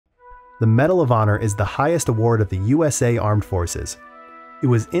The Medal of Honor is the highest award of the USA Armed Forces. It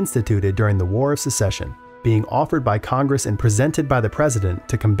was instituted during the War of Secession, being offered by Congress and presented by the President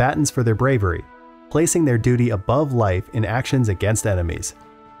to combatants for their bravery, placing their duty above life in actions against enemies.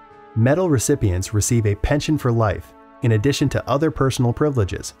 Medal recipients receive a pension for life, in addition to other personal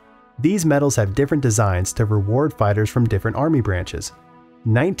privileges. These medals have different designs to reward fighters from different army branches.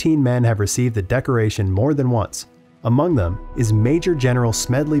 19 men have received the decoration more than once. Among them is Major General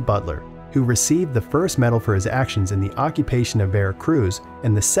Smedley Butler, who received the first medal for his actions in the occupation of Veracruz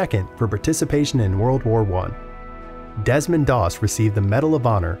and the second for participation in World War I. Desmond Doss received the Medal of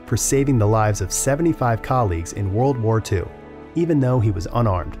Honor for saving the lives of 75 colleagues in World War II, even though he was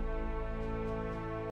unarmed.